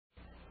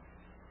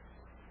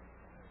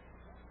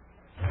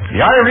The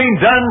Irene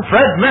Dunn,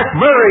 Fred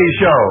McMurray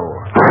Show.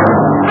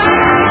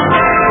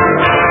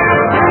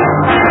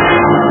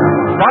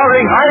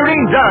 Starring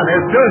Irene Dunn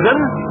as Susan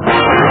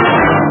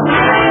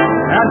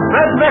and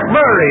Fred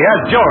McMurray as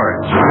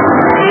George.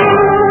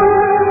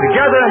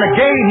 Together in a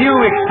gay, new,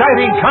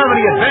 exciting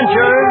comedy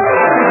adventure,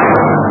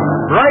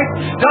 Bright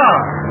Star.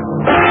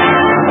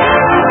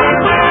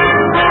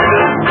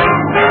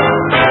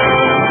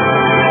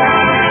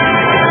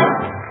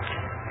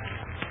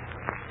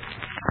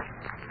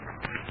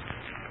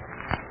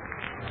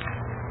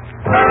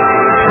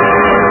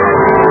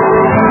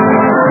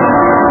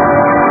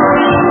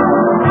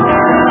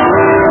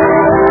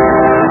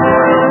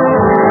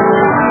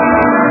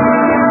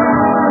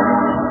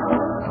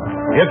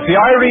 It's the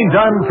Irene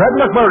Dunn, Fred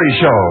McMurray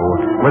Show,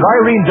 with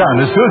Irene Dunn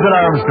as Susan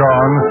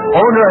Armstrong,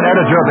 owner and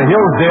editor of the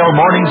Hillsdale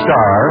Morning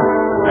Star,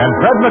 and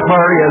Fred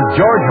McMurray as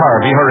George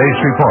Harvey, her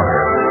ace reporter.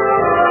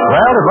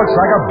 Well, it looks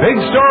like a big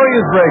story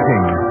is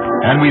breaking,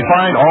 and we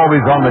find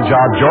always on the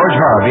job George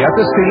Harvey at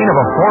the scene of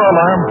a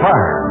 4-alarm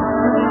fire.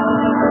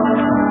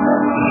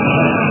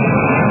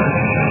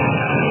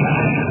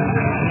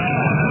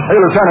 Hey,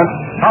 Lieutenant,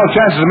 how's the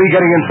chances of me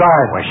getting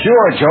inside? Well,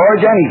 sure,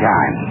 George,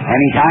 anytime.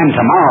 Anytime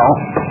tomorrow.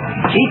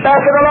 Keep back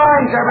of the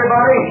lines,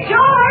 everybody.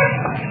 George!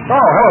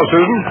 Oh, hello,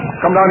 Susan.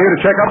 Come down here to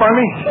check up on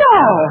me? No.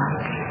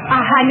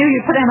 I knew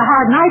you'd put in a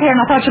hard night here,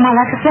 and I thought you might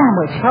like a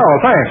sandwich. Oh,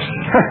 thanks.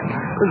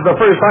 This is the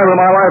first time in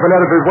my life an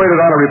editor's waited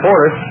on a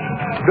reporter.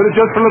 Did it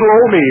just for little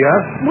old me, huh?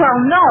 Well,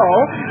 no.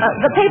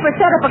 The paper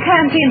set up a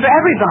canteen for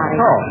everybody.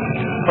 Oh.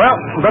 Well,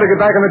 better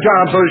get back on the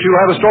job so that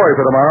you'll have a story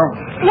for tomorrow.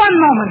 One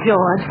moment,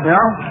 George.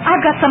 Yeah?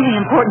 I've got something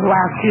important to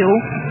ask you.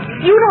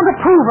 You don't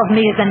approve of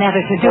me as an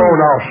editor, do you? Oh,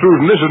 now,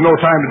 Susan, this is no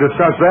time to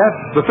discuss that.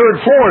 The third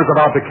floor is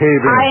about to cave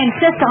in. I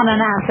insist on an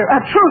answer,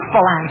 a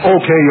truthful answer.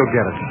 Okay, you'll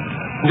get it.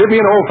 Give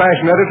me an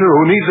old-fashioned editor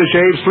who needs a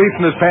shave, sleeps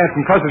in his pants,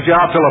 and cusses you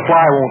out till a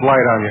fly won't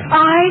light on you.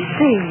 I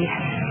see.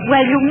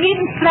 Well, you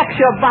needn't flex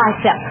your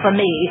biceps for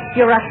me.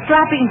 You're a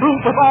strapping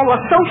brute with all the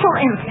social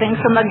instincts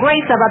and the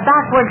grace of a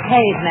backward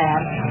caveman.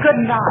 Good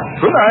night.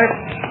 Good night.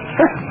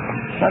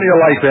 How do you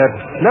like that?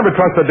 Never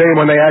trust a dame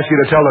when they ask you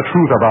to tell the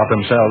truth about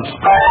themselves.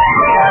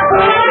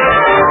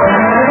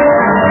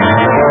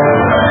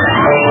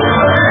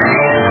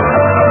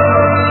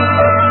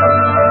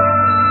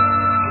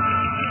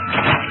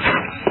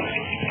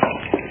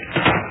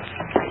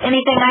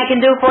 Anything I can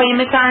do for you,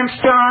 Miss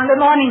Armstrong? Good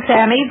morning,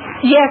 Sammy.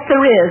 Yes,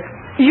 there is.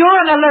 You're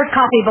an alert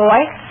copy boy.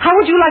 How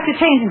would you like to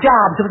change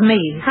jobs with me?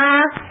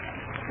 Huh?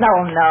 No,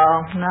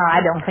 I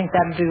don't think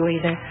that'd do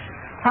either.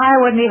 I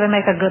wouldn't even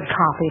make a good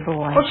copy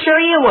boy. Well, sure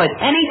you would.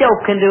 Any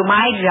dope can do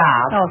my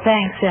job. Oh,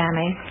 thanks,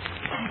 Sammy.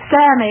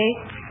 Sammy,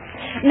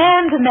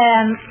 man to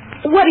man,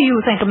 what do you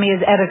think of me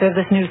as editor of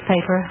this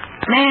newspaper?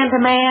 Man to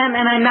man,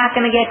 and I'm not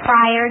going to get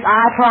fired?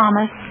 I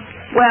promise.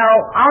 Well,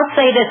 I'll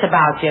say this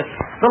about you.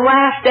 The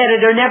last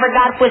editor never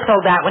got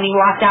whistled at when he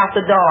walked out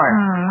the door.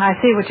 I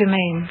see what you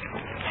mean.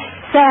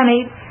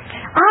 Sammy,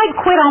 I'd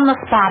quit on the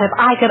spot if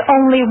I could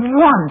only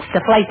once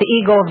deflate the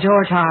ego of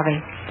George Harvey.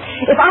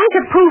 If I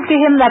could prove to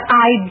him that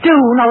I do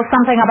know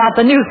something about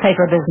the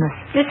newspaper business.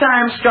 Miss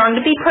Armstrong,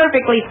 to be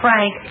perfectly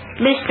frank,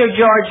 Mr.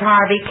 George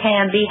Harvey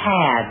can be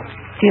had.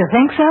 Do you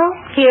think so?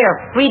 Here,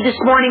 read this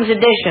morning's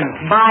edition.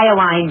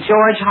 Byline,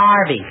 George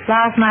Harvey.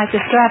 Last night, the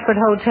Stratford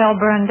Hotel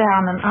burned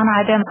down. An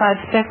unidentified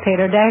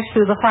spectator dashed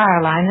through the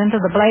fire line into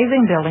the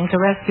blazing building to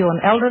rescue an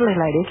elderly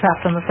lady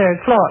trapped on the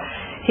 3rd floor.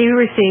 He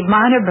received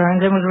minor burns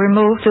and was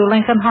removed to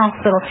Lincoln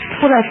Hospital.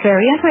 Well, that's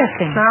very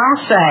interesting.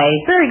 I'll say.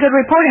 Very good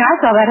reporting. I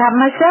saw that happen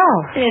myself.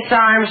 Miss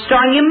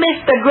Armstrong, you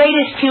missed the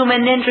greatest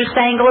human interest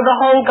angle of the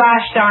whole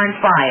gosh darn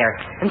fire.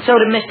 And so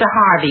did Mr.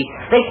 Harvey.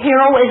 The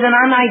hero is an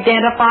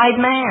unidentified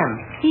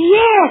man.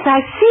 Yes,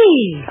 I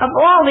see. Of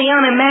all the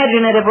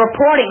unimaginative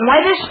reporting,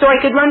 why, this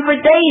story could run for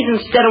days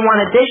instead of one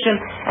edition,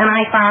 and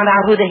I found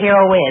out who the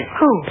hero is.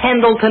 Who?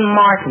 Pendleton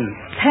Martin.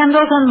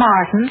 Pendleton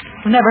Martin?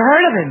 Never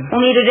heard of him.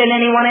 Well, neither did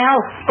anyone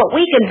else, but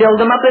we can build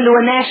him up into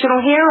a national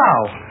hero.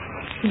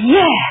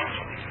 Yes,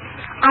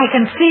 I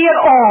can see it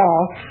all.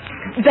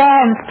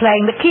 Bands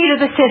playing, the key to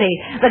the city,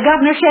 the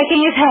governor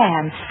shaking his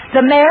hand,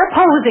 the mayor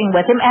posing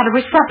with him at a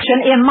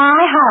reception in my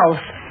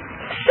house.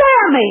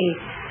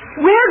 Sammy!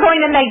 We're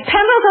going to make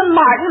Pendleton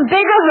Martin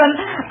bigger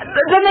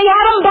than the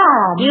atom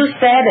bomb. You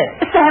said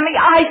it. Sammy,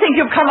 I think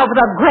you've come up with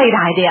a great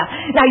idea.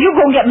 Now, you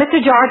go and get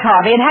Mr. George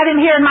Harvey and have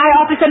him here in my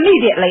office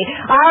immediately.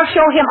 I'll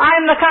show him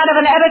I'm the kind of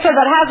an editor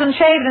that hasn't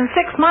shaved in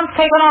 6 months,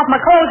 taken off my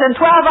clothes in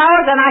 12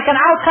 hours, and I can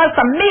outcuss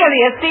the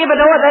mealiest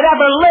stevedore that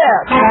ever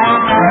lived.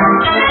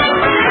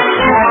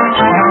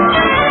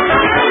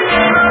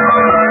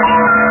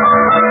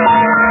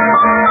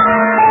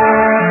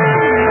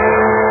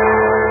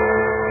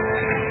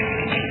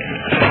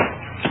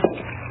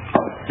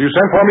 You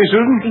sent for me,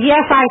 Susan?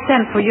 Yes, I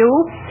sent for you.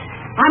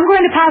 I'm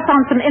going to pass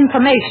on some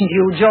information to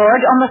you,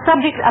 George, on the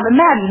subject of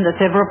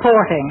imaginative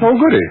reporting. Oh,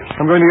 goody.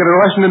 I'm going to get a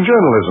lesson in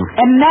journalism.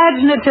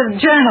 Imaginative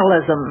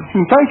journalism.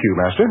 Thank you,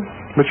 Master.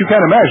 But you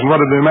can't imagine what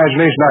an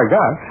imagination I've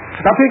got.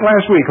 Now, take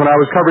last week when I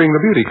was covering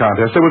the beauty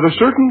contest. There was a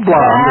certain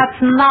blonde...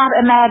 That's not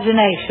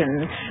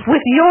imagination.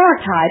 With your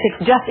type,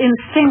 it's just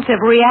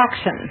instinctive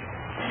reaction.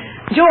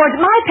 George,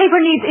 my paper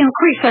needs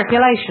increased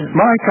circulation.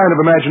 My kind of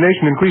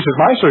imagination increases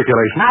my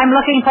circulation. I'm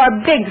looking for a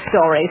big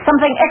story,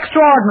 something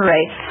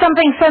extraordinary,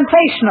 something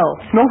sensational.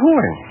 No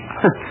fooling.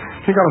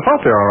 You got a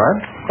thought there, all right.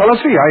 Well,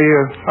 let's see.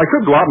 I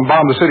could go out and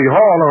bomb the city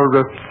hall,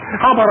 or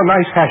how about a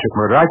nice hatchet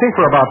murder? I think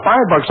for about $5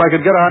 I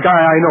could get a guy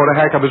I know to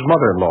hack up his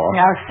mother-in-law.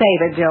 Now, save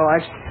it,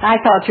 George. I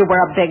thought you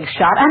were a big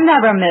shot. I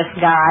never miss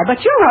Guy, but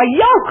you're a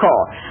yokel.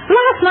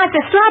 Last night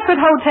the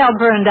Stratford Hotel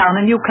burned down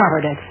and you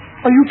covered it.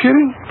 Are you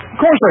kidding? Of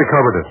course I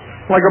covered it.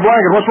 Like a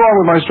blanket. What's wrong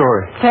with my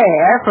story?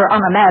 Fair for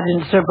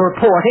unimaginative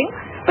reporting,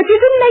 but you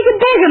didn't make it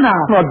big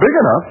enough. Not big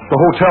enough. The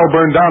hotel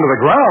burned down to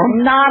the ground.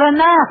 Not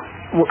enough.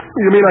 Well,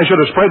 you mean I should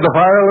have spread the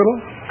fire a little?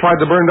 Tried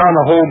to burn down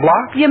the whole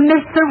block? You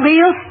missed the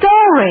real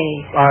story.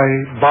 I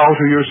bow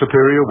to your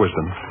superior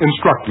wisdom.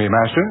 Instruct me,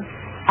 Master.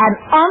 An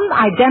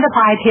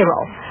unidentified hero.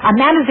 A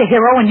man is a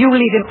hero and you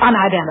leave him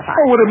unidentified.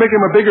 Oh, would it make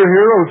him a bigger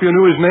hero if you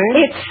knew his name?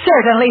 It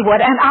certainly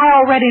would, and I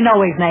already know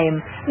his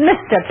name.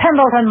 Mr.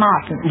 Pendleton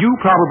Martin. You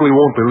probably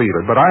won't believe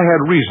it, but I had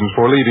reasons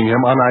for leaving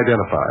him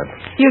unidentified.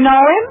 You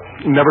know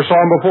him? Never saw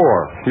him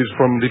before. He's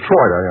from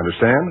Detroit, I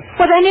understand.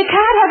 Well, then you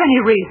can't have any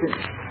reasons.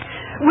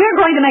 We're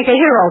going to make a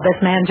hero of this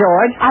man,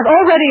 George. I've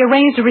already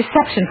arranged a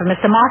reception for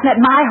Mr. Martin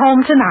at my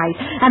home tonight,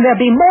 and there'll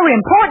be more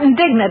important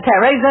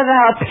dignitaries than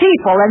there are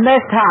people in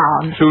this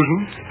town. Susan,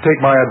 take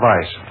my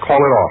advice. Call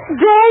it off.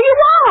 There you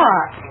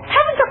are.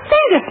 Haven't the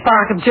faintest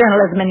spark of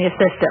journalism in your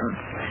system.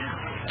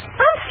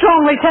 I'm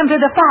strongly tempted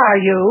to fire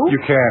you.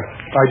 You can't.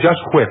 I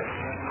just quit.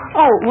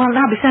 Oh, well,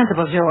 now be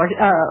sensible, George.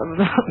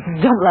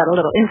 Don't let a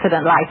little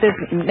incident like this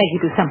make you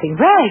do something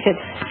rash.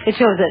 It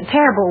shows a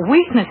terrible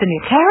weakness in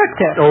your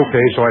character.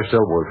 Okay, so I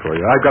still work for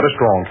you. I've got a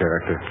strong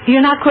character.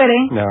 You're not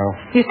quitting? No.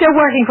 You're still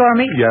working for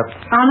me? Yep.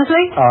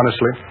 Honestly?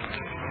 Honestly.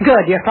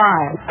 Good, you're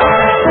fired.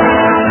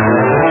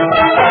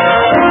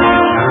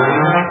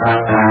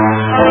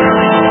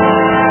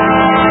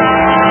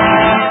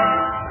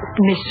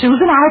 Miss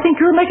Susan, I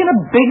think you're making a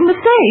big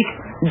mistake.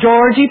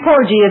 Georgie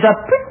Porgy is a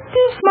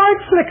pretty smart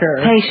slicker.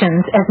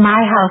 Patience, as my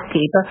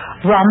housekeeper,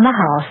 run the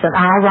house and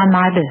I run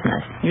my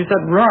business. You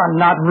said run,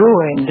 not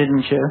ruin,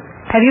 didn't you?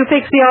 Have you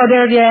fixed the hors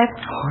d'oeuvre yet?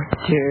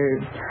 Oh,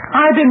 dear.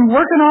 I've been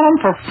working on them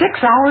for 6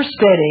 hours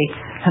steady,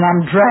 and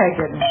I'm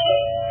dragging.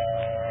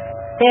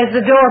 There's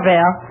the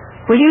doorbell.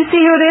 Will you see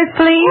who it is,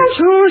 please?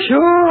 Oh,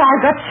 sure.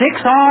 I've got 6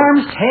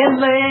 arms,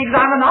 10 legs.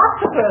 I'm an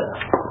octopus.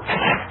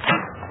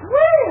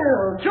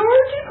 Well,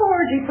 Georgie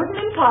Porgy put them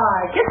in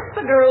pie, kissed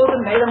the girls,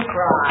 and made them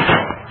cry.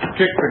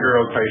 Kick the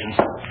girls, Patience.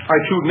 I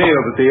chewed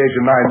nails at the age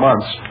of 9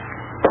 months.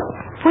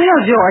 Well,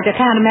 George, I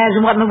can't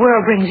imagine what in the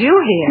world brings you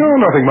here.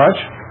 No, nothing much.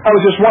 I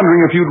was just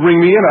wondering if you'd ring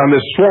me in on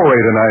this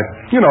soiree tonight.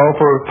 You know,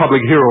 for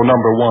public hero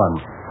number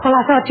 1. Well,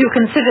 I thought you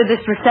considered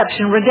this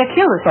reception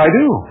ridiculous. I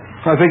do.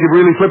 I think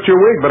you've really flipped your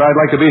wig, but I'd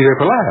like to be here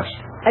for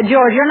last.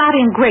 George, you're not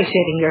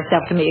ingratiating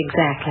yourself to me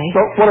exactly.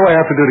 Well, what do I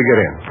have to do to get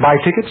in? Buy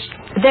tickets?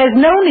 There's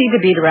no need to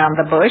beat around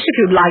the bush. If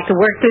you'd like to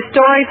work this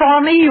story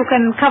for me, you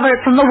can cover it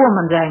from the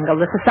woman's angle,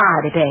 the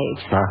society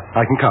page.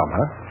 I can come,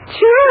 huh?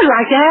 Sure, I'd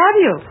like to have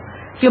you.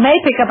 You may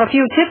pick up a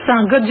few tips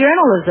on good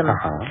journalism.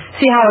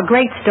 See how a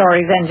great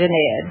story's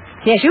engineered.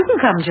 Yes, you can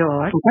come,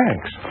 George.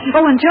 Thanks.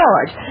 Oh, and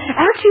George,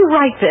 after you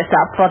write this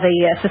up for the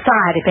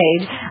society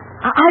page,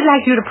 I'd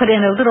like you to put in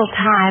a little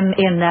time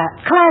in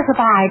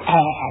classified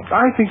ads.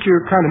 I think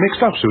you're kind of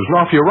mixed up, Susan.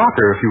 Off your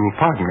rocker, if you will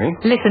pardon me.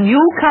 Listen, you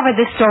cover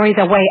this story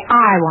the way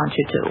I want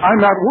you to.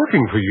 I'm not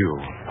working for you.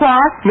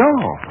 What? No.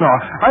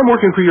 I'm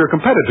working for your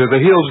competitor,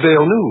 the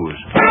Hillsdale News.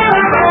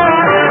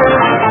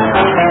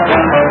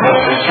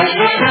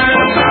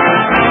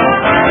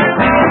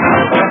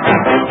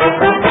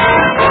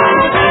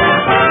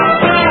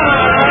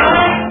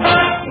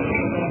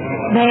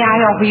 May I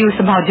offer you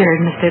some hors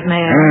d'oeuvres, Mr.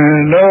 Mayor?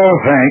 No,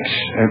 thanks.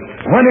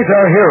 When is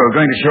our hero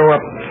going to show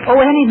up? Oh,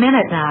 any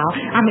minute now.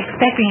 I'm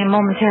expecting him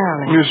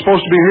momentarily. He was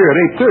supposed to be here at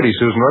 8:30,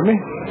 Susan, wasn't he?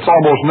 It's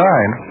almost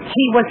 9.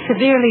 He was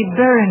severely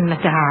burned,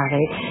 Mr.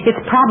 Harvey.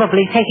 It's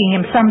probably taking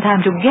him some time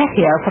to get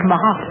here from the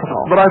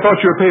hospital. But I thought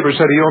your paper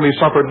said he only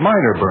suffered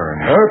minor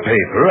burns. Her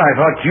paper? I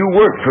thought you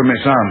worked for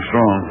Miss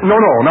Armstrong. No,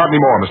 not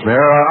anymore, Miss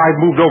Mayor. I've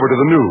moved over to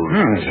the news.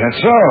 Is that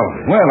so?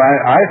 Well,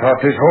 I thought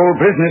this whole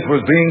business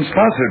was being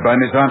sponsored by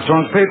Miss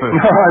Armstrong's paper.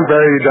 I'm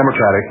very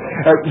democratic.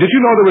 Did you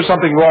know there was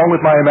something wrong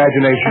with my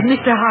imagination?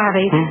 Mr.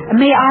 Harvey,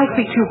 may I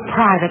speak to you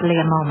privately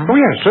a moment? Oh,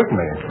 yes,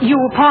 certainly. You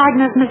will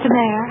pardon us, Mr.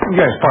 Mayor?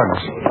 Yes, pardon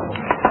us.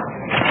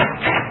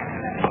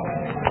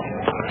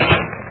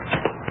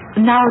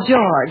 Now,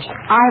 George,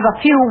 I have a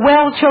few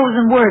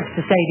well-chosen words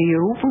to say to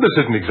you. This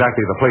isn't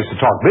exactly the place to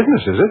talk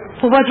business, is it?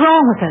 Well, what's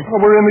wrong with us?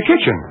 Well, we're in the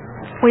kitchen.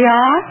 We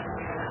are?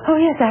 Oh,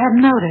 yes, I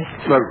haven't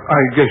noticed. Look, I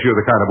guess you're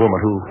the kind of woman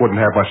who wouldn't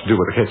have much to do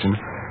with the kitchen.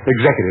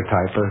 executive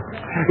type.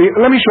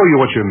 Let me show you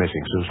what you're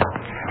missing, Susan.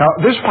 Now,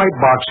 this white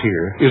box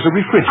here is a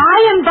refrigerator. I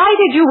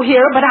invited you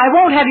here, but I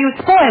won't have you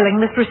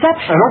spoiling this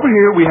reception. And over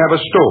here we have a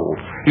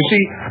stove. You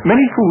see,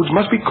 many foods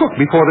must be cooked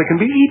before they can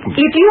be eaten.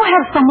 If you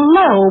have some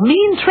low,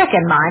 mean trick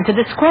in mind to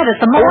discredit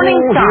the Morning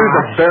Star... here's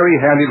a very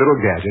handy little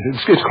gadget.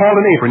 It's called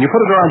an apron. You put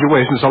it around your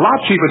waist, and it's a lot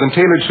cheaper than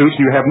tailored suits,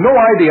 and you have no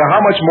idea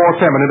how much more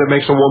feminine it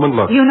makes a woman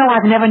look. You know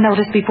I've never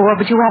noticed before,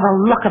 but you have a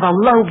look of a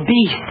low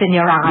beast in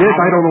your eyes. Yes,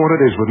 I don't know what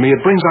it is with me.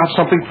 It brings out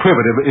something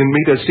primitive in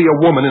me to see a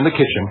woman in the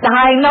kitchen.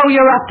 I know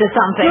you're up to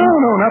something.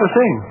 No, not a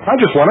thing. I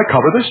just want to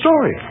cover this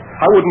story.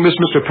 I wouldn't miss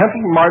Mr.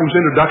 Pendleton Martin's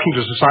introduction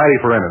to society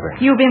for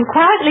anything. You've been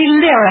quietly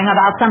leering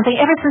about something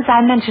ever since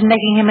I mentioned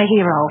making him a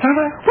hero. Have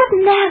I? What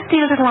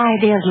nasty little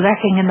ideas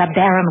lurking in the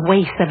barren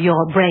waste of your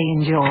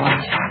brain,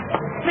 George?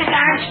 Miss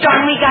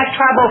Armstrong, we got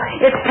trouble.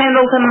 It's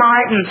Pendleton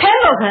Martin.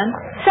 Pendleton?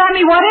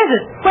 Sammy, what is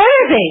it? Where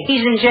is he?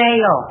 He's in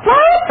jail.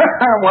 What?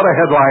 What a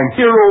headline.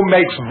 Hero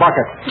makes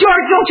bucket.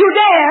 George, don't you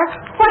dare.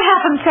 What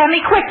happened,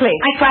 Sammy? Quickly.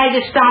 I tried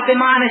to stop him,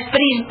 honest, but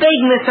he's big,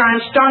 Miss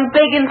Armstrong,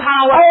 big and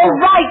powerful.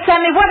 Oh, right,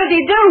 Sammy. What did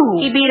he do?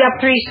 He beat up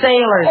 3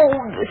 sailors.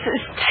 Oh, this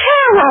is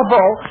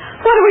terrible.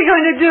 What are we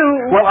going to do?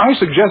 Well, I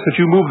suggest that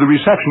you move the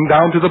reception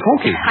down to the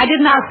pokey. I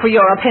didn't ask for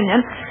your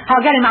opinion.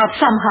 I'll get him out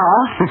somehow.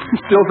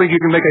 Still think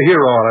you can make a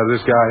hero out of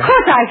this guy? Of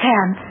course I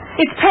can.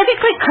 It's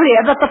perfectly clear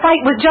that the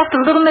fight was just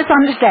a little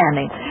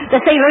misunderstanding.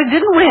 The sailors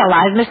didn't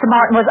realize Mr.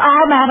 Martin was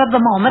our man of the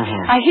moment,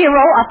 a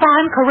hero, a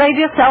fine,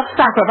 courageous,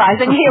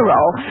 self-sacrificing hero.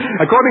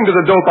 According to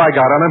the dope I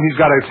got on him, he's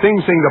got a Sing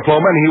Sing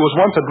diploma, and he was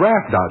once a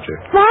draft dodger.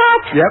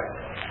 What? Yep.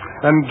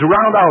 And to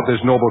round out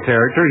this noble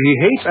character, he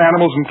hates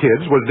animals and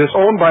kids, was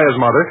disowned by his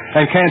mother,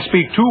 and can't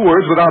speak 2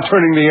 words without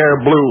turning the air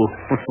blue.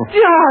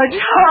 George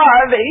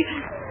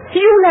Harvey,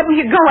 you let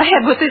me go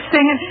ahead with this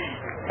thing,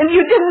 and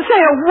you didn't say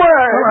a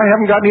word. Well, I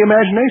haven't got any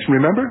imagination,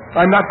 remember?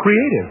 I'm not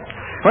creative.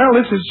 Well,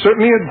 this is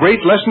certainly a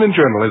great lesson in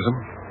journalism.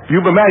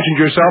 You've imagined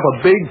yourself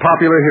a big,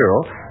 popular hero.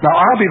 Now,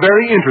 I'll be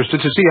very interested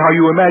to see how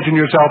you imagine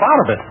yourself out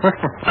of it.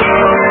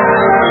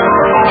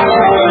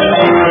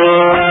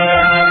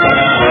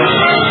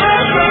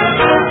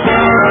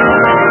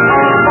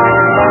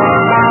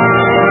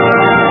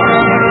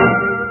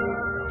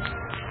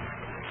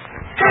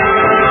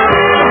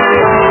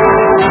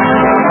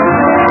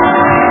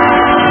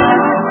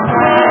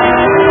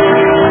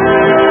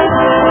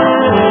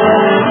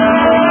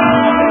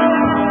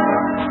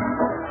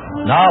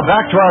 Now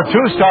back to our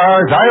 2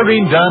 stars,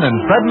 Irene Dunn and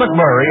Fred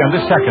McMurray, and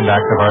the second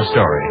act of our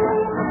story.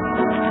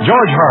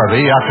 George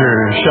Harvey, after,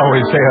 shall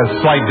we say, a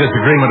slight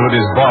disagreement with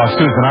his boss,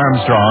 Susan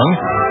Armstrong,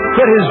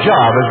 quit his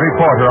job as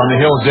reporter on the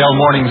Hillsdale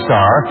Morning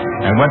Star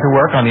and went to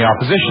work on the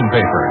opposition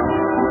paper.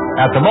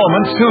 At the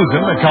moment,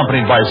 Susan,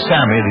 accompanied by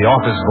Sammy, the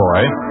office boy,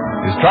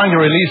 is trying to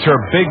release her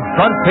big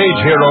front-page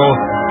hero,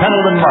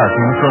 Pendleton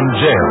Martin, from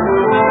jail.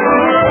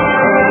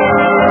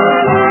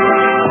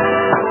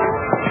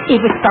 If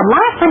it's the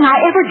last thing I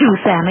ever do,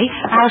 Sammy,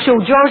 I'll show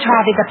George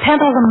Harvey that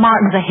Pendleton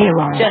Martin's a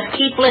hero. Just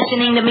keep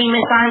listening to me,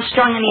 Miss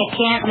Armstrong, and you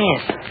can't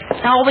miss.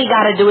 Now, all we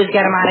got to do is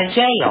get him out of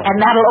jail. And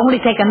that'll only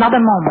take another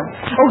moment.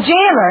 Oh,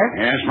 jailer.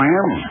 Yes,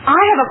 ma'am?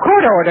 I have a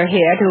court order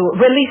here to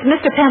release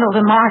Mr.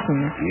 Pendleton Martin.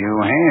 You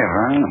have,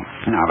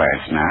 huh? Now,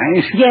 that's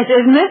nice. Yes,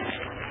 isn't it?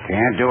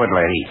 Can't do it,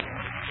 lady.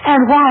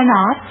 And why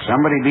not?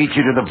 Somebody beat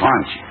you to the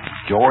punch.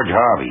 George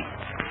Harvey.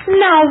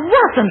 Now,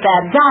 wasn't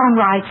that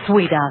downright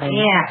sweet of him?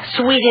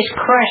 Yeah, sweet as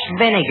crushed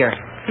vinegar.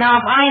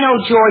 Now, if I know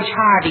George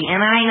Harvey,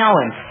 and I know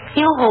him,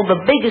 he'll hold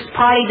the biggest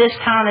party this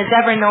town has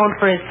ever known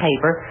for his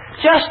paper,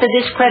 just to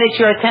discredit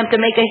your attempt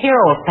to make a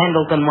hero of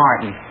Pendleton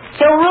Martin.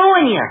 He'll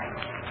ruin you.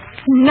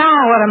 Now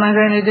what am I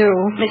going to do?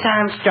 Miss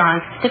Armstrong,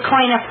 to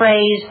coin a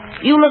phrase,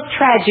 you look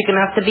tragic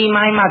enough to be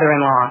my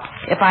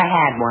mother-in-law, if I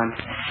had one.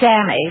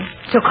 Sammy,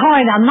 to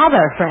coin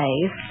another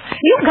phrase,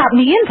 you got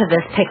me into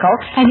this pickle,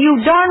 and you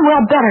darn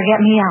well better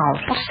get me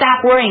out. Well, stop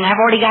worrying. I've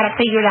already got it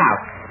figured out.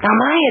 Now,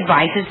 my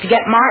advice is to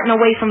get Martin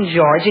away from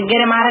George and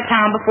get him out of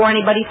town before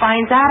anybody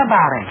finds out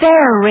about him.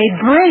 Very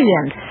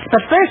brilliant.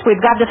 But first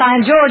we've got to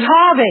find George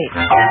Harvey.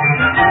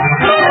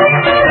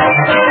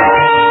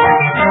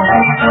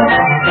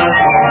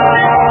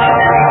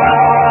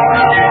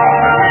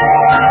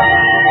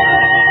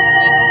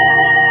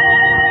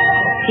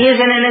 He isn't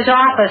in his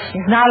office.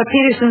 He's not at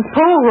Peterson's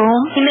pool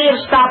room. He may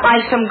have stopped by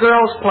some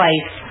girl's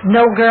place.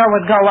 No girl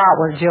would go out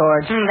with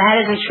George. That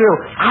isn't true.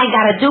 I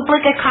got a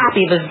duplicate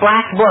copy of his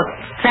black book.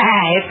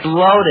 It's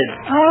loaded.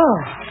 Oh.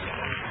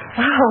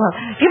 Oh,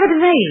 give it to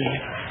me.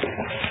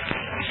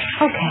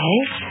 Okay.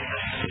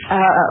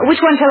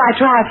 Which one shall I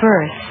try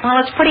first? Well,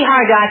 it's pretty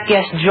hard to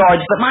outguess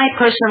George, but my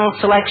personal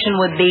selection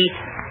would be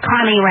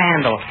Connie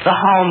Randall, the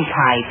home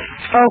type.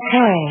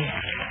 Okay.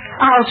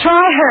 I'll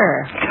try her.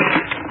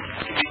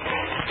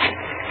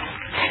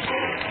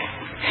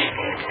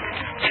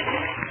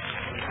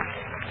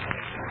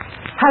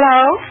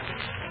 Hello?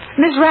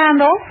 Miss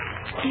Randall?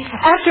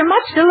 After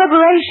much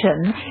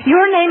deliberation,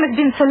 your name has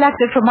been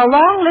selected from a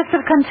long list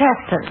of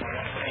contestants.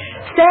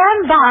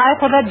 Stand by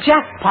for the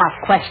jackpot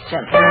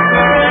question.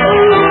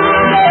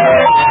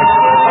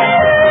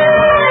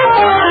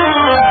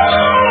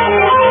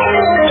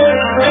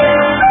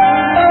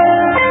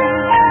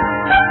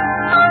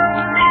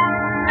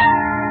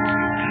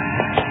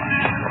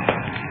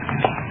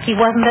 He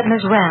wasn't at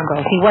Miss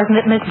Randall's. He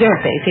wasn't at Miss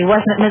Durfee's. He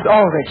wasn't at Miss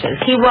Aldrich's.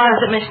 He was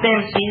at Miss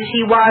Dempsey's.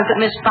 He was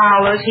at Miss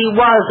Fowler's. He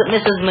was at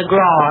Mrs.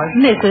 McGraw's.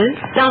 Mrs.?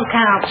 Don't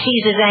count.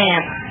 She's his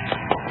aunt.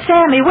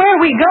 Sammy, where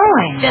are we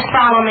going? Just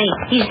follow me.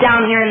 He's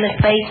down here in this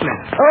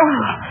basement.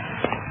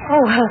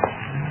 Oh,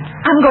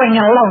 I'm going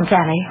in alone,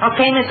 Sammy.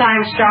 Okay, Miss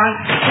Armstrong.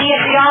 See you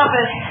at the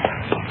office.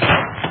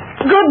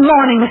 Good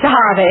morning, Mr.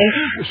 Harvey.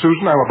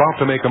 Susan, I'm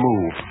about to make a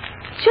move.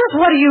 Just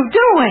what are you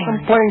doing?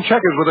 I'm playing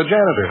checkers with a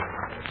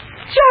janitor.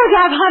 George,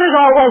 I've hunted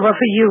all over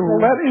for you.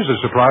 Well, that is a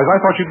surprise. I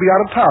thought you'd be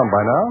out of town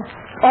by now.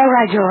 All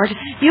right, George.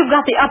 You've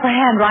got the upper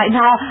hand right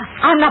now.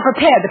 I'm not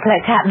prepared to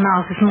play cat and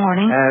mouse this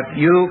morning. Have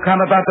you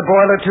come about the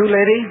boiler too,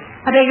 lady?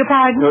 I beg your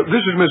pardon?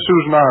 This is Miss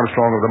Susan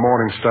Armstrong of the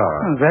Morning Star.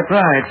 Oh, that's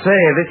right.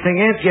 Say, this thing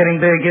is getting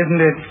big,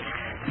 isn't it?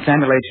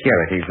 Samuel H.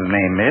 Garrity's the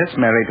name, miss.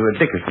 Married to a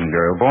Dickerson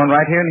girl. Born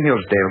right here in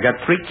Hillsdale.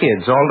 Got 3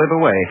 kids. All live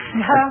away.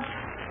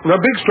 A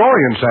big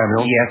story in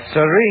Samuel. Yes,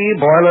 sirree.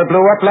 Boiler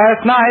blew up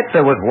last night.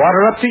 There was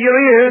water up to your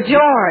ears.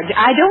 George,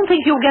 I don't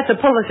think you'll get the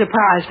Pulitzer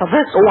Prize for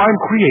this. Oh, I'm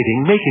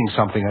making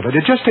something of it.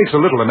 It just takes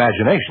a little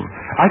imagination.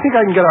 I think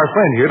I can get our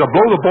friend here to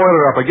blow the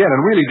boiler up again and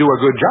really do a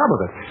good job of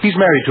it. He's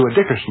married to a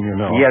Dickerson, you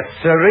know. Yes,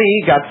 sirree.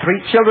 Got 3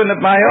 children of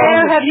my own.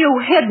 Where have you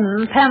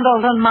hidden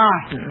Pendleton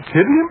Martin?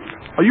 Hidden him?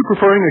 Are you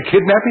preferring a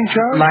kidnapping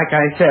charge? Like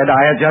I said,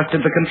 I adjusted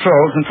the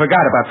controls and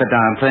forgot about the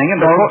darn thing. And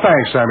Oh,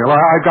 thanks, Samuel.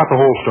 I've got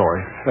the whole story.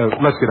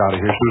 Let's get out of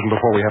here, Susan,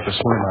 before we have to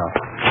swim out.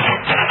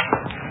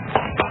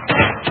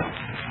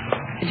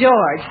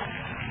 George,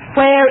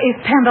 where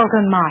is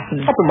Pendleton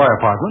Martin? Up in my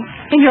apartment.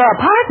 In your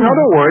apartment? No,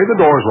 don't worry. The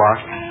door's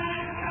locked.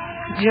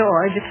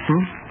 George,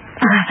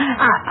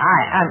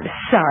 I'm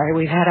sorry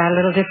we've had our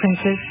little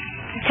differences.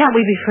 Can't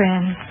we be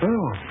friends?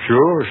 Oh,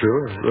 sure.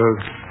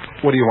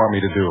 What do you want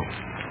me to do?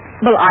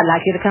 Well, I'd like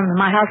you to come to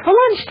my house for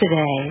lunch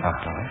today.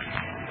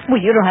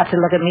 Well, you don't have to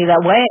look at me that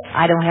way.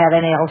 I don't have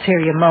any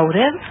ulterior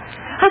motive.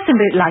 I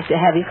simply like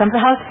to have you come to the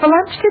house for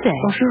lunch today.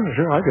 Oh,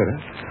 sure, I get it.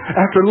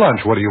 After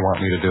lunch, what do you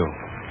want me to do?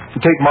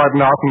 Take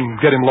Martin out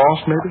and get him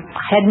lost, maybe?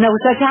 I had no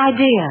such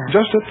idea.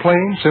 Just a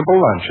plain, simple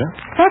lunch,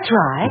 huh? That's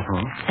right.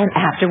 And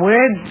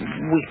afterward,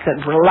 we could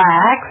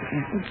relax,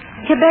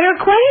 get better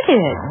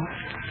acquainted.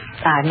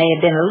 I may have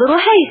been a little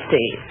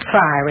hasty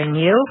firing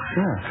you.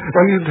 Yeah.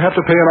 Well, you'd have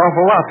to pay an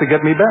awful lot to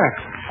get me back.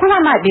 Well,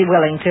 I might be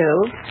willing to.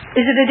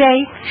 Is it a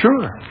date? Sure,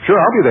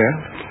 I'll be there.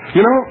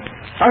 You know,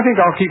 I think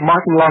I'll keep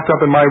Martin locked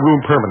up in my room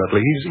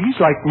permanently. He's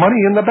like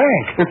money in the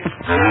bank.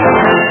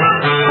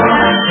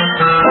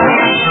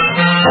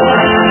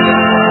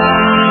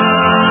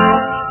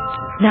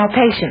 Now,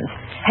 Patience,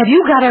 have you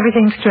got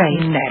everything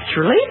straight?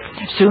 Naturally.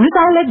 As soon as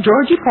I let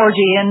Georgie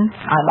Porgy in,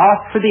 I'm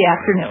off for the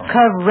afternoon.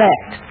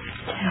 Correct.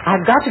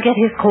 I've got to get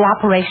his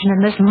cooperation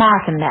in this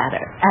Martin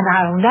matter, and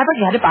I'll never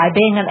get it by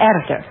being an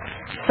editor.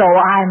 So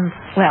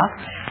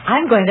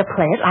I'm going to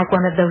play it like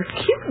one of those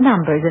cute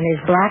numbers in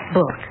his black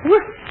book.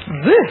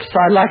 This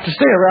I'd like to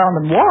stay around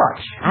and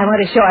watch. I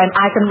want to show him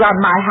I can run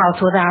my house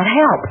without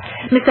help.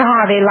 Mr.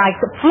 Harvey likes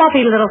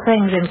fluffy little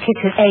things in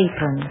kitchen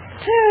aprons.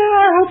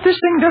 I hope this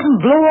thing doesn't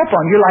blow up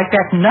on you like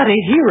that nutty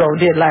hero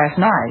did last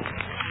night.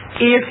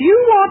 If you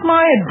want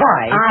my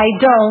advice... I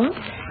don't.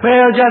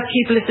 Well, just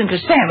keep listening to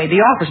Sammy, the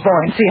office boy,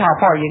 and see how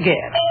far you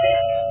get.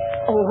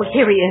 Oh,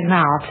 here he is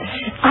now.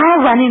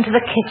 I'll run into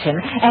the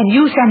kitchen, and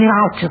you send him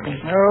out to me.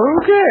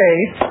 Okay.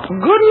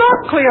 Good luck,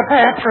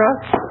 Cleopatra.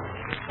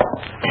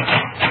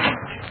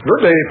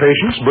 Good day,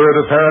 Patience, bird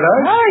of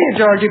paradise. Hiya,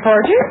 Georgie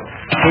Porgy.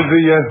 Is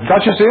the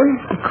Duchess in?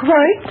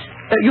 Quite.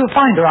 You'll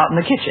find her out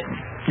in the kitchen.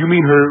 You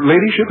mean her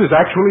ladyship is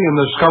actually in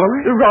the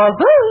scullery?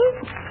 Rather.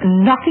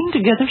 Knocking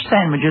together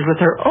sandwiches with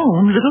her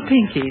own little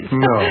pinkies.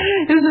 No.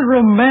 Isn't it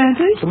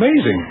romantic? It's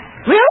amazing.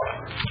 Well,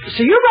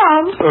 see you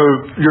around.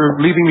 You're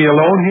leaving me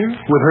alone here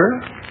with her?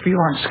 You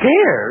aren't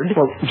scared?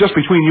 Well, just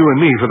between you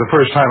and me for the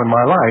first time in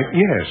my life,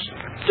 yes.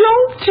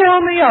 Don't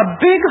tell me a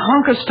big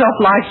hunk of stuff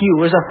like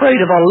you is afraid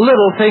of a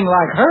little thing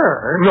like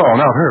her. No,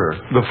 not her.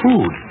 The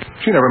food.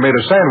 She never made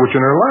a sandwich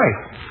in her life.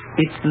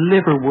 It's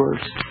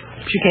liverwurst.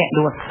 She can't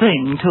do a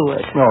thing to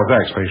it. Oh,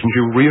 thanks, Patience.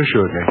 You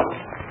reassured me.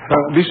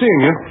 Be seeing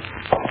you.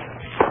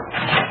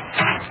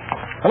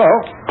 Hello?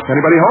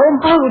 Anybody home?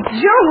 Oh,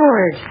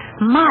 George.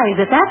 My, is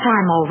it that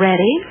time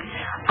already?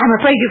 I'm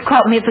afraid you've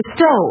caught me at the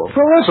stove.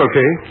 Well, that's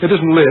okay. It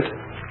isn't lit.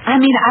 I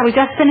mean, I was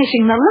just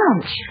finishing the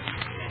lunch.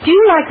 Do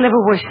you like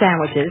liverwurst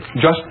sandwiches?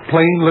 Just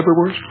plain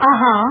liverwurst?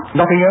 Uh-huh.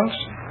 Nothing else?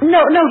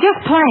 No,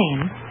 just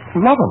plain.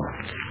 Love them.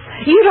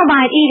 You don't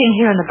mind eating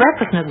here in the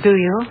breakfast nook, do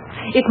you?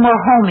 It's more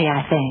homey,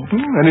 I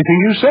think. Anything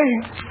you say.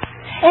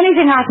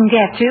 Anything I can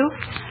get you.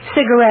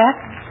 Cigarette,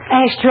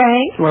 ashtray.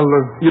 Well,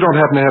 you don't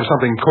happen to have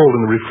something cold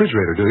in the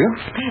refrigerator, do you?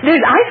 There's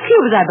ice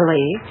cubes, I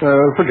believe.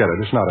 Forget it.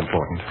 It's not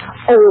important.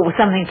 Oh,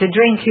 something to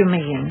drink, you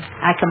mean.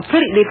 I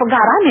completely forgot.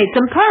 I made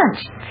some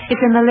punch.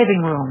 It's in the living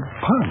room.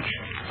 Punch?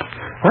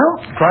 Well,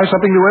 try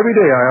something new every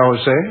day, I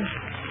always say.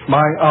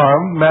 My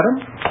arm, madam?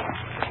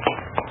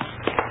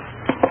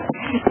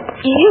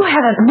 You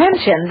haven't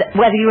mentioned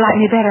whether you like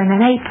me better in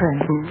an apron.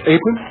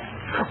 Apron?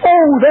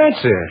 Oh, that's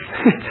it.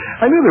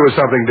 I knew there was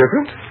something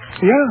different.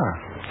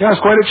 Yeah, it's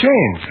quite a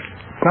change.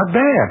 Not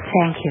bad.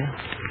 Thank you.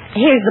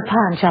 Here's the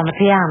punch on the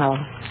piano.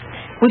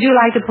 Would you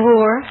like to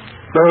pour?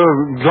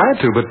 Glad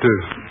to, but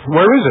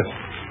where is it?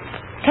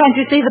 Can't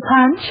you see the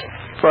punch?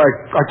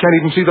 I can't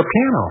even see the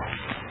piano.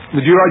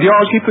 Do you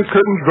always keep the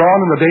curtains drawn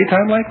in the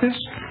daytime like this?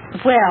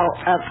 Well,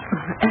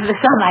 the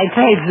sunlight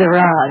fades the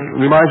rug.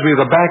 Reminds me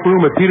of the back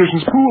room at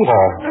Peterson's pool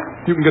hall.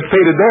 You can get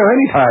faded there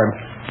anytime.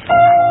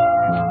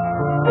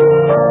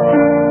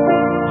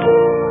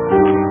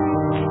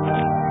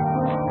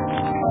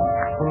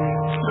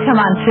 Come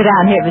on, sit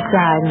down here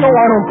beside me. No,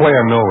 I don't play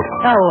a note.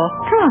 Oh, well,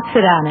 come on,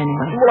 sit down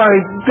anyway. Well, I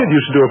did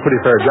used to do a pretty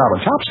fair job on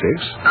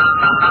chopsticks.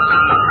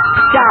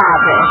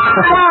 Stop it.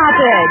 Stop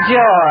it,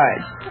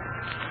 George.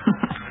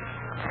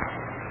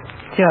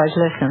 George,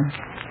 listen.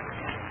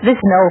 This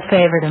is an old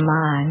favorite of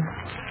mine.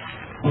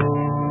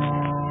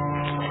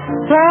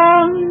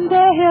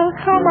 Someday he'll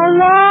come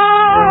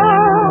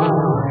along,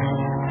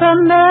 the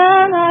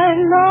man I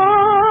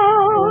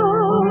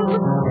love,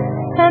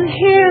 and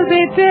he'll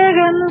be big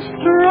and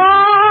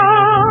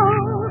strong,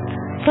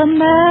 the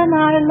man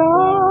I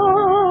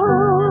love.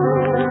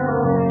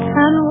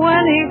 And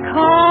when he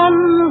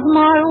comes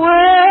my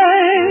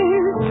way,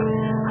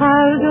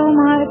 I'll do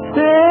my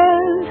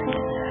best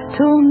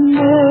to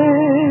make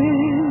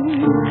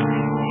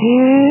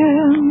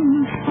him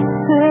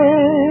stay.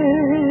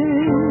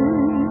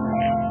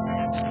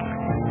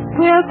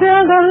 We'll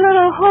build a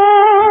little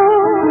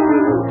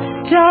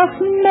home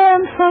just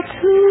meant for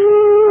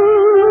two,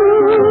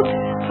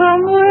 from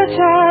which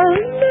I'll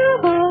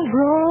never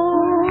grow.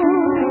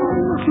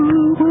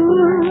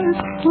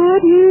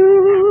 Would you?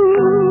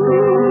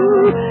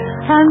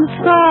 And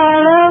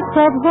starless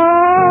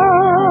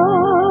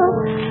above,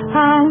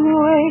 I'm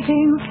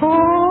waiting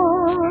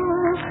for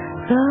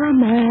the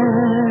man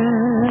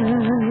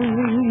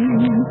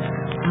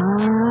I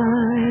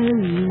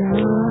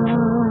love.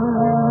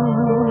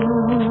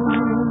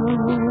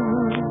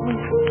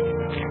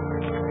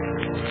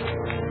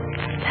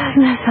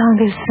 Doesn't that song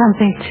do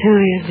something to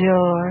you,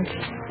 George?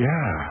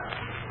 Yeah.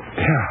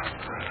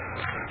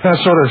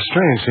 That's sort of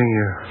strange seeing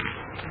you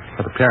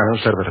at the piano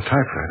instead of at a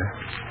typewriter.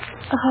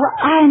 Oh,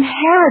 I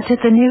inherited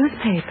the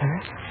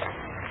newspaper.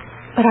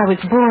 But I was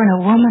born a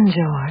woman,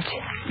 George.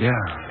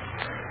 Yeah,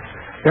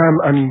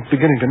 I'm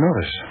beginning to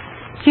notice.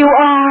 You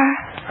are?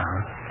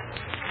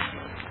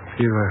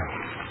 You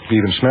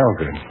even smell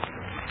good.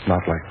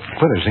 Not like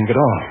Withers ink at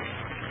all.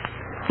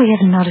 We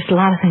haven't noticed a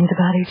lot of things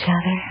about each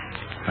other.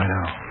 I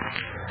know.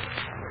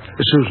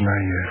 Susan,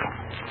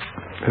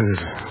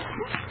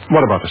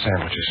 what about the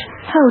sandwiches?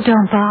 Oh,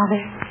 don't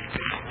bother.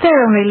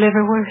 They're only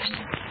liverwurst.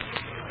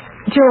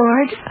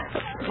 George?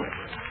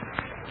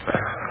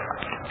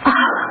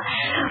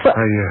 Well,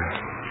 I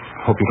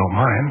hope you don't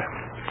mind.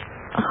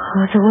 Oh,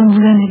 what's a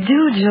woman going to do,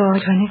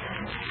 George, when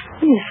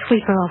you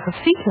sweep her off her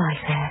feet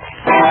like that?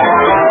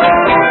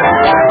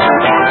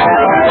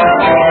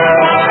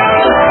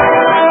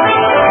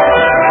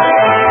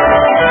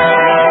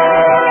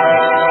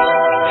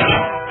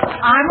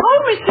 I'm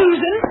home, Miss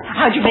Susan.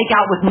 How'd you make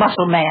out with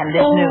Muscle Man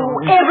this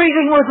noon?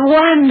 Everything was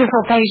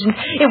wonderful, Patience.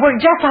 It worked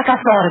just like I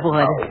thought it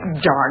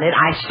would. Darn it,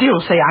 I still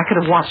say I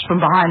could have watched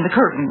from behind the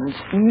curtains.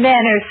 Men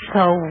are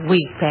so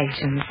weak,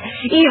 Patience.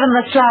 Even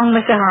the strong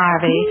Mr.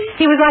 Harvey.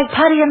 He was like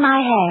putty in my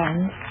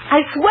hand.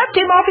 I swept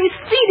him off his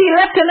feet. He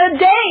left in a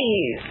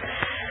daze.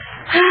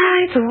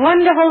 It's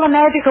wonderful the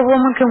magic a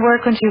woman can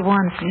work when she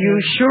wants to. You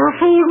sure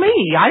fooled me.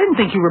 I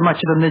didn't think you were much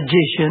of a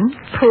magician.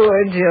 Poor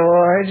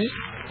George.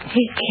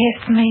 He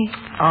kissed me.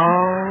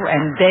 Oh,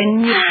 and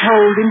then you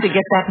told him to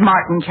get that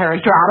Martin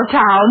character out of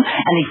town,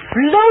 and he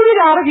floated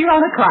out of you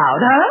on a cloud,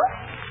 huh?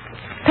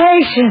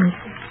 Patience.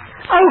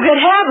 Oh, good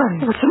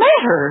heavens. What's the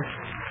matter?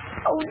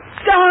 Oh,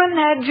 darn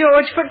that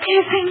George for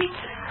kissing me.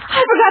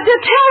 I forgot to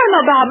tell him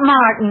about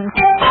Martin.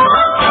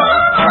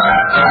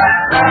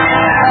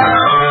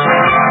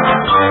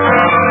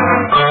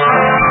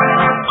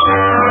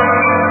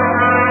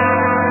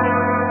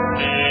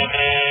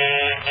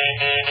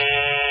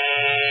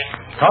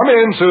 Come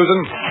in,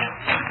 Susan.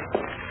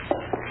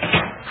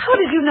 How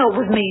did you know it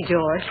was me,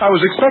 George? I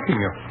was expecting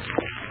you.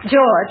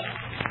 George,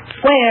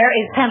 where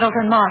is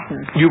Pendleton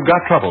Martin? You've got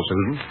trouble,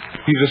 Susan.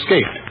 He's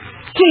escaped.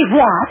 He's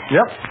what?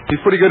 Yep.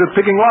 He's pretty good at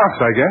picking locks,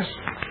 I guess.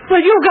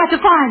 Well, you've got to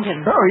find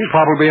him. Oh, he's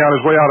probably on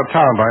his way out of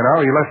town by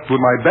now. He left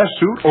with my best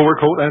suit,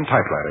 overcoat, and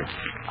typewriter.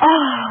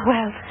 Oh,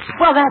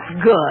 well, that's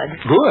good.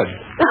 Good?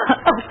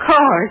 Of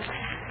course.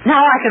 Now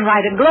I can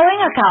write a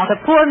glowing account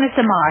of poor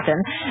Mr. Martin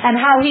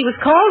and how he was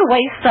called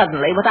away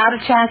suddenly without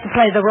a chance to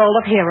play the role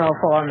of hero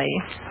for me.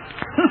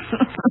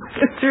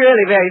 It's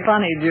really very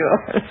funny,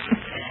 George.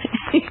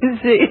 You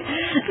see,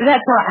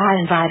 that's why I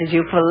invited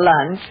you for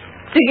lunch.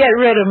 To get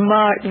rid of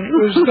Martin.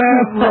 Is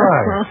that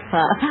right?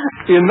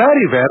 In that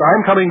event,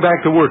 I'm coming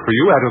back to work for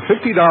you at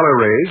a $50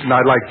 raise, and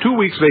I'd like 2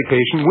 weeks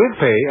vacation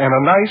with pay and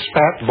a nice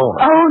fat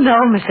bonus. Oh,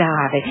 no, Mr.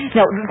 Harvey.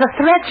 No, the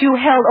threat you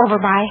held over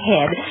my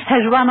head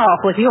has run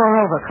off with your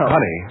overcoat.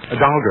 Honey,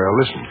 doll girl,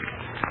 listen.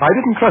 I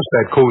didn't trust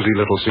that cozy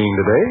little scene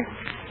today.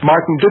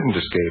 Martin didn't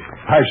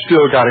escape. I've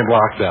still got him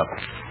locked up.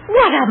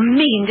 What a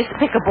mean,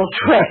 despicable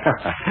trick.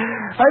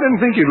 I didn't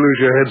think you'd lose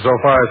your head so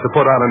far as to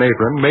put on an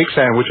apron, make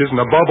sandwiches, and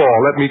above all,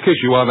 let me kiss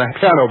you on the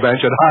piano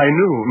bench at high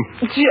noon.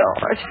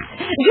 George,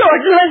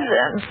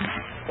 listen.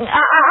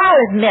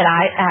 I'll admit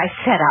I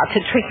set out to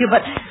trick you,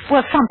 but,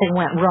 well, something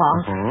went wrong.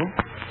 Mm-hmm.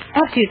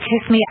 After you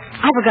kissed me,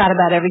 I forgot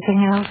about everything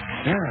else.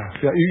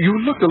 Yeah. You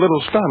looked a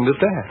little stunned at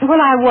that.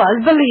 Well, I was,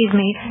 believe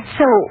me.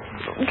 So,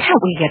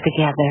 can't we get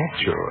together?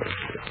 Sure.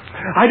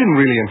 I didn't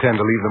really intend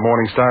to leave the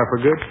Morning Star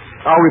for good.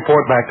 I'll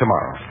report back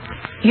tomorrow.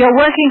 You're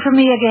working for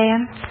me again?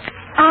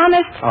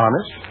 Honest?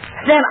 Honest?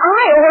 Then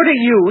I order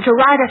you to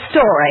write a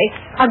story,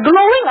 a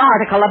glowing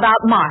article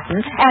about Martin,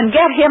 and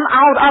get him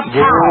out of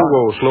town.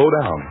 Whoa, slow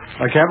down.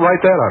 I can't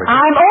write that article.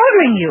 I'm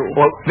ordering you.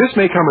 Well, this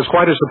may come as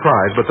quite a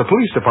surprise, but the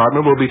police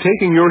department will be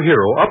taking your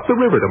hero up the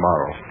river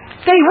tomorrow.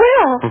 They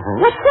will? Mm-hmm.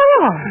 What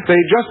for? They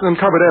just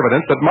uncovered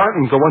evidence that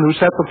Martin's the one who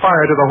set the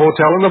fire to the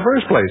hotel in the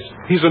first place.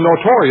 He's a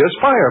notorious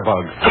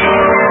firebug.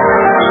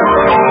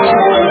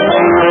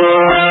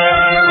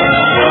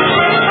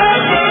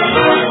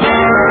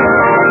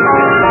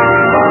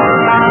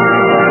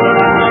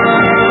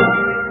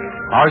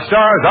 Our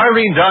stars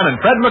Irene Dunn and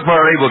Fred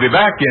McMurray will be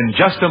back in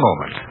just a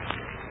moment.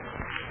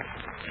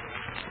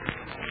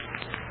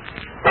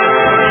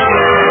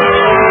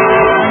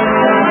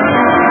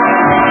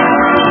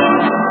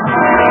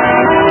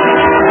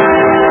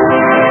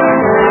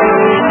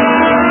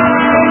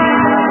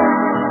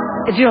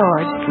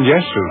 George. Yes,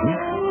 Susan?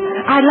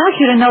 I'd like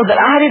you to know that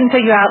I didn't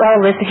figure out all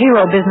this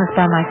hero business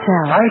by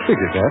myself. I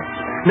figured that.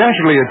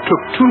 Naturally, it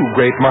took two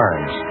great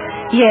minds.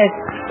 Yes,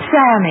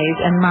 Sammy's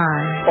and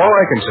mine. All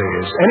I can say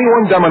is,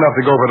 anyone dumb enough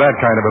to go for that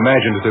kind of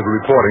imaginative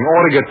reporting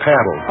ought to get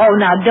paddled. Oh,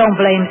 now, don't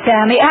blame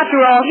Sammy. After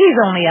all, he's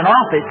only an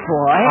office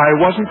boy. I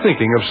wasn't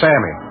thinking of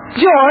Sammy.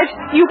 George,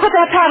 you put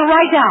that paddle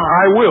right down.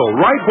 I will,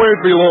 right where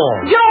it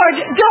belongs. George,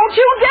 don't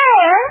you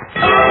dare!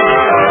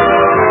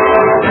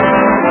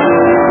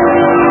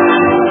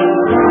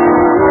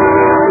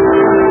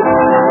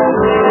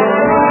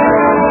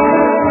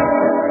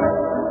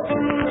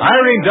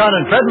 Irene Dunn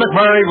and Fred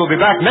McMurray will be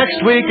back next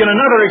week in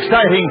another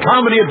exciting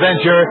comedy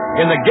adventure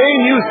in the gay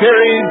new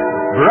series,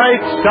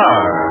 Bright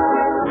Star.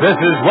 This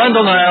is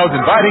Wendell Niles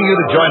inviting you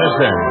to join us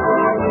then.